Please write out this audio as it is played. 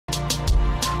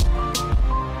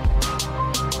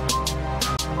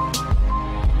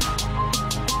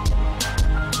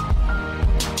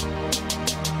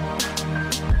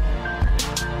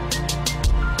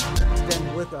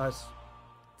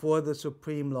for the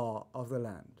supreme law of the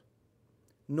land.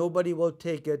 Nobody will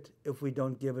take it if we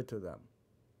don't give it to them.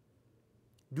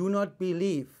 Do not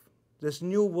believe this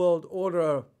New World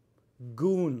Order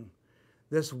goon,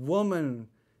 this woman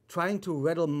trying to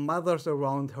rattle mothers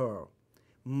around her,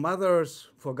 mothers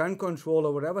for gun control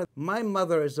or whatever. My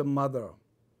mother is a mother,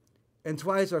 and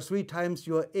twice or three times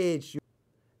your age,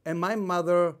 and my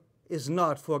mother is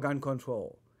not for gun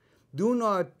control. Do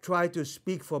not try to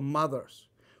speak for mothers.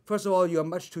 First of all, you are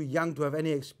much too young to have any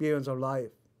experience of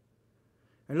life.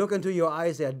 And look into your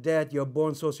eyes, they are dead, you're a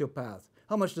born sociopath.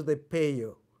 How much do they pay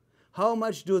you? How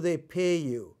much do they pay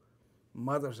you?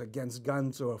 Mothers against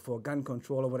guns or for gun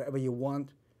control or whatever you want.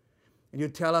 And you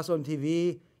tell us on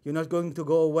TV, you're not going to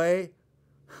go away.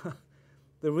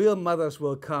 The real mothers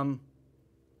will come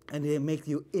and they make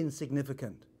you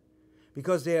insignificant.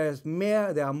 Because there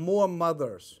are more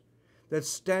mothers that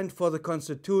stand for the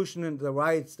Constitution and the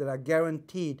rights that are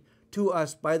guaranteed to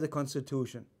us by the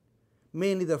Constitution,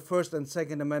 mainly the First and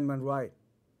Second Amendment right.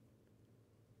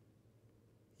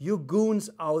 You goons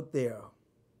out there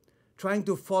trying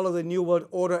to follow the New World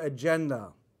Order agenda,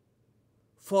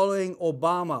 following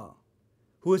Obama,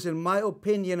 who is, in my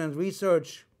opinion and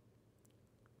research,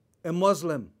 a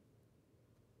Muslim.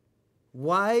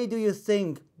 Why do you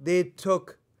think they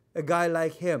took a guy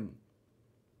like him?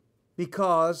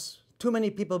 Because too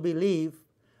many people believe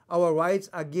our rights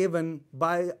are given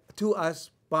to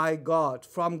us by God,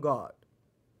 from God.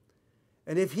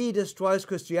 And if he destroys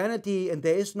Christianity and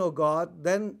there is no God,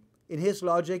 then in his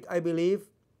logic, I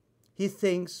believe, he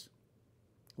thinks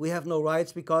we have no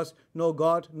rights because no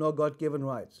God, no God-given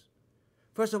rights.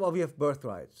 First of all, we have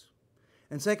birthrights.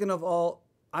 And second of all,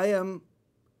 I am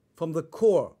from the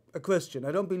core a Christian.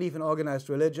 I don't believe in organized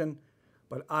religion,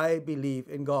 but I believe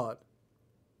in God.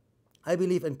 I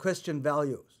believe in Christian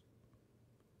values.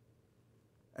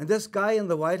 And this guy in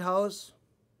the White House,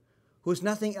 who's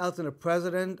nothing else than a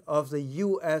president of the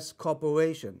U.S.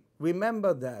 corporation.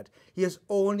 Remember that. He is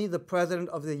only the president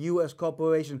of the U.S.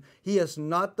 corporation. He is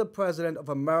not the president of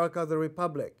America, the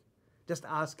Republic. Just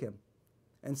ask him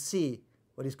and see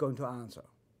what he's going to answer.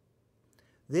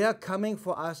 They are coming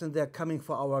for us and they're coming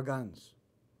for our guns.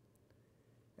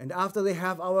 And after they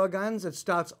have our guns, it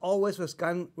starts always with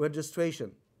gun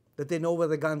registration, that they know where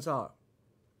the guns are.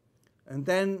 And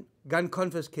then gun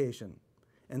confiscation.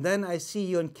 And then I see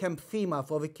you in Camp FEMA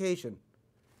for vacation.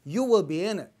 You will be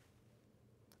in it.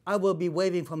 I will be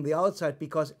waving from the outside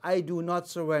because I do not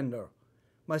surrender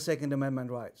my Second Amendment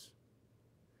rights.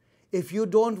 If you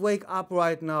don't wake up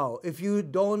right now, if you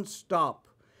don't stop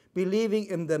believing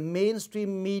in the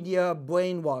mainstream media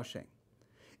brainwashing,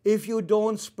 if you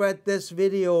don't spread this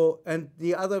video and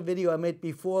the other video I made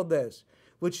before this,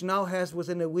 which now has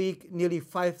within a week nearly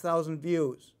 5,000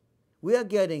 views, we are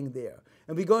getting there.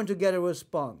 And we're going to get a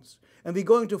response. And we're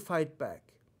going to fight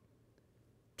back.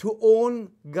 To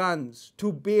own guns,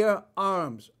 to bear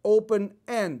arms, open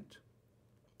and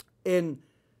in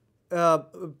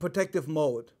protective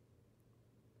mode,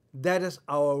 that is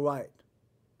our right.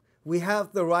 We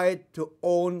have the right to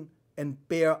own and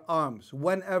bear arms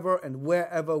whenever and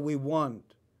wherever we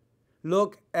want.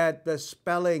 Look at the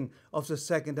spelling of the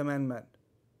Second Amendment.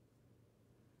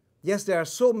 Yes, there are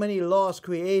so many laws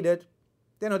created.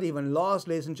 They're not even laws,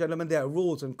 ladies and gentlemen. They are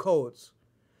rules and codes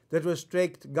that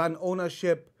restrict gun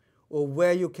ownership or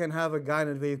where you can have a gun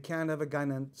and where you can't have a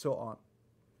gun and so on.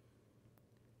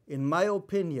 In my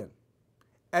opinion,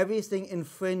 everything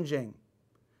infringing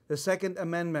the Second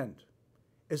Amendment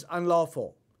is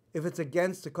unlawful. If it's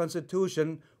against the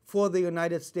Constitution for the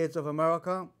United States of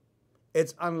America,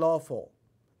 it's unlawful.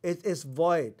 It is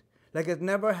void, like it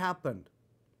never happened.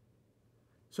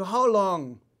 So how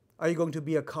long are you going to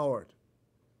be a coward?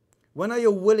 When are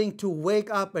you willing to wake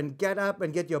up and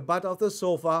get your butt off the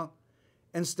sofa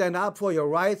and stand up for your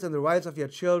rights and the rights of your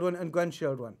children and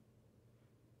grandchildren?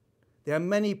 There are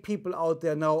many people out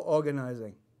there now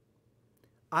organizing.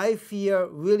 I fear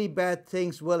really bad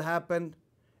things will happen,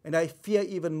 and I fear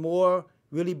even more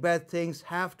really bad things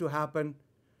have to happen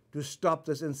to stop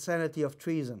this insanity of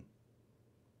treason.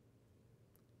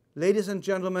 Ladies and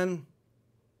gentlemen,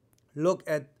 look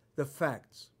at the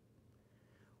facts.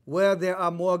 Where there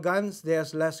are more guns,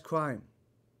 there's less crime.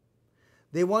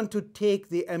 They want to take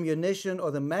the ammunition or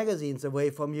the magazines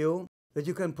away from you, that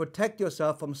you can protect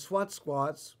yourself from SWAT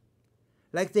squads,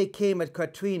 like they came at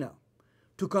Katrina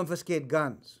to confiscate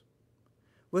guns.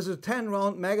 With a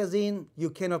 10-round magazine,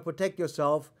 you cannot protect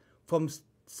yourself from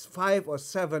 5 or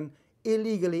 7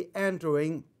 illegally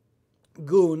entering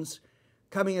goons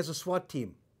coming as a SWAT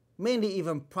team, mainly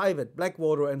even private,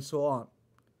 Blackwater and so on,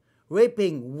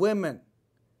 raping women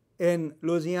in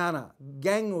Louisiana,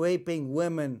 gang raping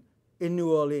women in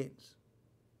New Orleans.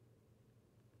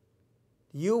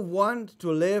 You want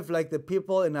to live like the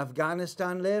people in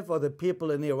Afghanistan live or the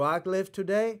people in Iraq live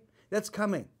today? That's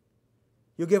coming.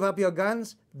 You give up your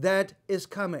guns? That is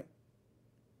coming.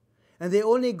 And they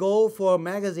only go for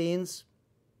magazines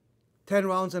 10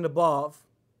 rounds and above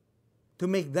to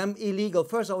make them illegal.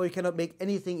 First of all, you cannot make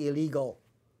anything illegal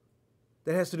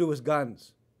that has to do with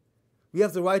guns. We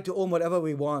have the right to own whatever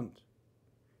we want,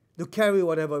 to carry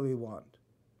whatever we want.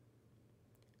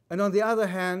 And on the other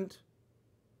hand,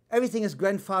 everything is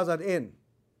grandfathered in.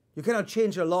 You cannot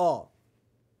change a law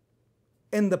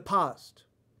in the past.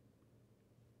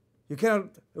 You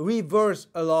cannot reverse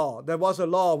a law. There was a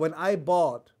law when I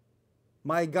bought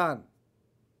my gun.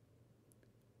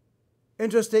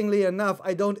 Interestingly enough,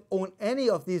 I don't own any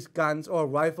of these guns or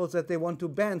rifles that they want to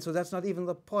ban, so that's not even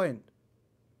the point.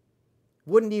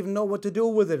 Wouldn't even know what to do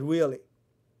with it, really.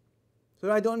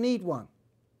 So I don't need one.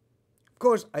 Of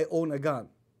course, I own a gun,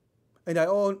 and I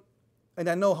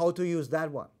know how to use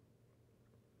that one.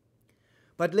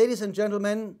 But ladies and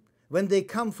gentlemen, when they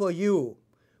come for you,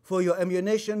 for your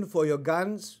ammunition, for your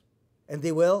guns, and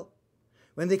they will,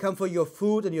 when they come for your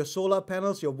food and your solar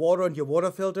panels, your water and your water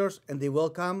filters, and they will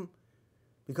come,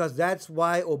 because that's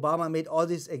why Obama made all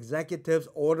these executive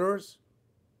orders,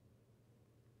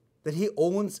 that he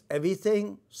owns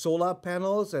everything, solar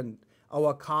panels and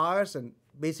our cars and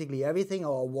basically everything,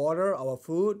 our water, our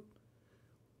food.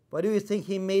 Why do you think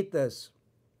he made this?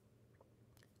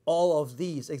 All of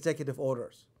these executive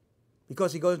orders.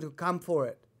 Because he's going to come for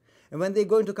it. And when they're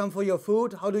going to come for your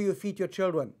food, how do you feed your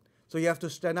children? So you have to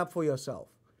stand up for yourself.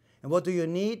 And what do you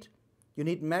need? You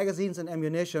need magazines and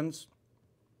ammunitions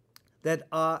that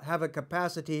have a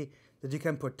capacity that you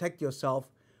can protect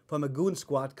yourself from a goon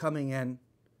squad coming in,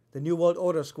 the New World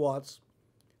Order squads,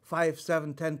 5,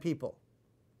 7, 10 people.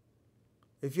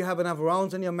 If you have enough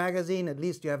rounds in your magazine, at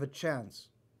least you have a chance.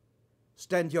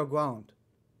 Stand your ground.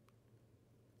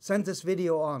 Send this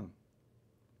video on.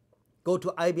 Go to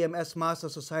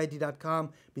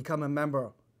IBMSmastersociety.com, become a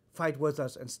member, fight with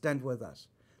us and stand with us.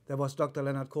 That was Dr.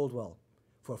 Leonard Coldwell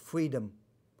for freedom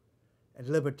and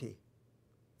liberty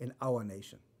in our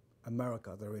nation,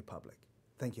 America, the Republic.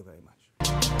 Thank you very much.